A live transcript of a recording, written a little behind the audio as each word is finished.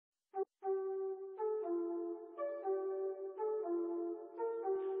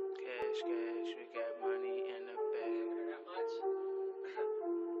cash, we got money in the bag. That much?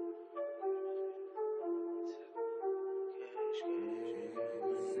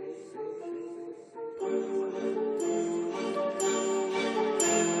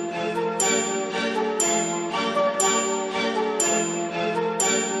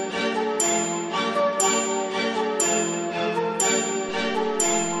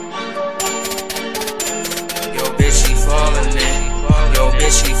 Yo, bitch, she fallin' in. Yo,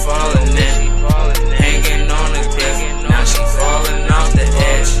 bitch, she fallin' in. Hanging on the cliff, now she fallin' off the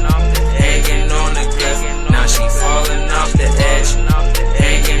edge. Hanging on the cliff, now she fallin' off the edge.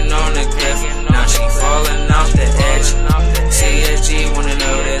 Hanging on the cliff, now she fallin' off the edge. CSG wanna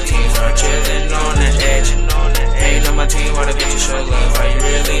know that teams are chillin' on the edge. Ain't on my team while the bitches show love. Are you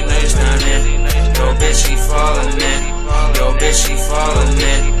really nice down there? Yo, bitch, she fallin' in. Yo, bitch, she fallin'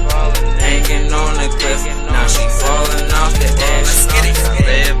 in. Hanging on the cliff, now she fallin' off the edge.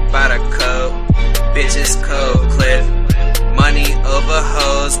 Live by the code, bitches cold cliff. Money over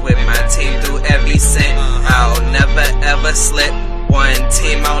hoes with my team through every cent. I'll never ever slip. One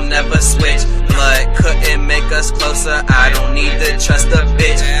team, I'll never switch. Blood couldn't make us closer. I don't need to trust a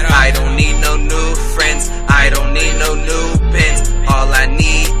bitch. I don't need no new friends. I don't need no new pins. All I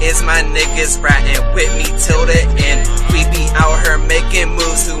need is my niggas riding with me till the end. We be out here making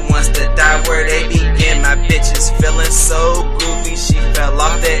moves. Who wants to die where they begin? My bitch is feeling so groovy. She fell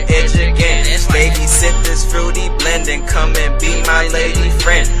off the edge again. Baby, sip this fruity blend and come and be my lady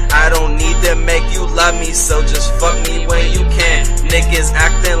friend. I don't need to make you love me, so just fuck me when you can. Niggas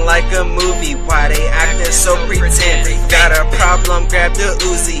acting like a movie, why they acting so pretend? Got a problem, grab the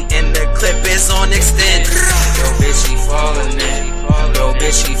Uzi, and the clip is on extend. Yo, bitch, she fallin' in. Yo,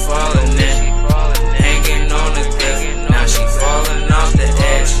 bitch, she fallin' in. Hanging on the cliff, now she fallin' off the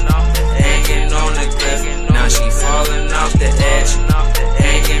edge. Hanging on the cliff, now she fallin' off the edge.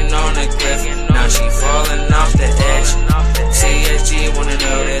 Hanging on the cliff, now she fallin' off the edge. CSG wanna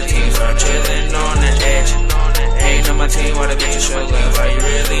know that teams are chillin' on the edge. Ain't on my team while the bitches show love. Are you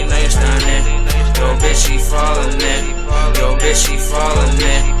really nice down there? Yo, bitch, she fallin' in. Yo, bitch, she fallin'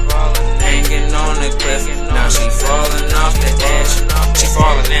 in. Hanging on the cliff, now she fallin' off the edge. She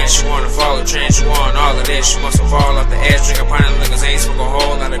fallin' in, she wanna follow trend, she want all of this. She wants to fall off the edge, drink a pint of liquors, ain't smoke a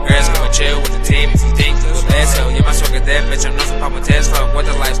whole lot of grass. Come and chill with the team if you think this last hell. Yeah, my smoke is that bitch, I'm nothing poppin' test. Fuck with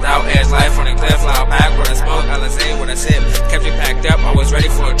the lifestyle, edge life on the cliff, loud pack where I smoke, Alize what I sip. Kept you packed up, always ready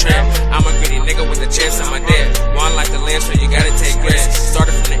for a trip. I'm a greedy nigga with the chips on my dip. One like the live, so you gotta take risks.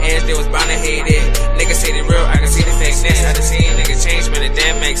 Started from the edge, they was bound to hate it. Niggas say they real, I can see the fakeness. I just seen niggas change, man, it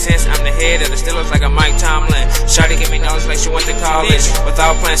didn't make sense. I'm the head of the Steelers like a Mike Tomlin. Shawty give me knowledge like she went to college.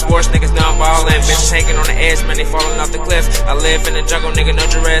 Without playing sports, niggas know I'm ballin'. Bitches hanging on the edge, man, they falling off the cliff. I live in the jungle, nigga, no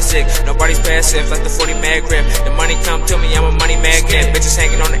Jurassic. Nobody's passive, like the 40 mag grip. The money come to me, I'm a money magnet. Bitches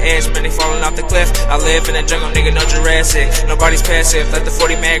hanging on the edge, man, they falling off the cliff. I live in the jungle, nigga, no Jurassic. Nobody's passive, like the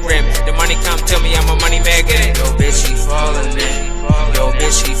 40 mag grip. The money come to me, I'm a money magnet. Yo, bitch, she fallin' in. Yo,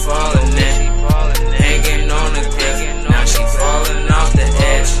 bitch, she fallin' in. Hanging on the cliff, now she fallin' off the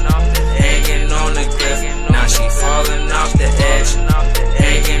edge. Hanging on the cliff, now she fallin' off the edge.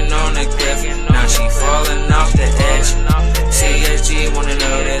 Hanging on the cliff, now she fallin' off the edge. CSG wanna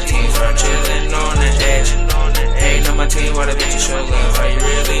know that teams are chillin' on the edge. Ain't on my team while the bitches show love. Are you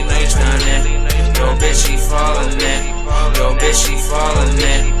really nice down there? Yo, bitch, she fallin' in. Yo, bitch, she fallin'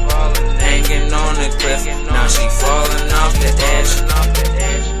 in. Hanging on the cliff, now she fallin' off the edge.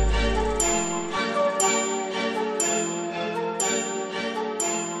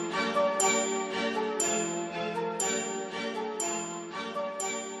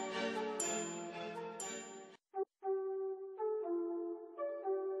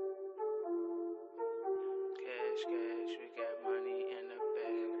 Cash, we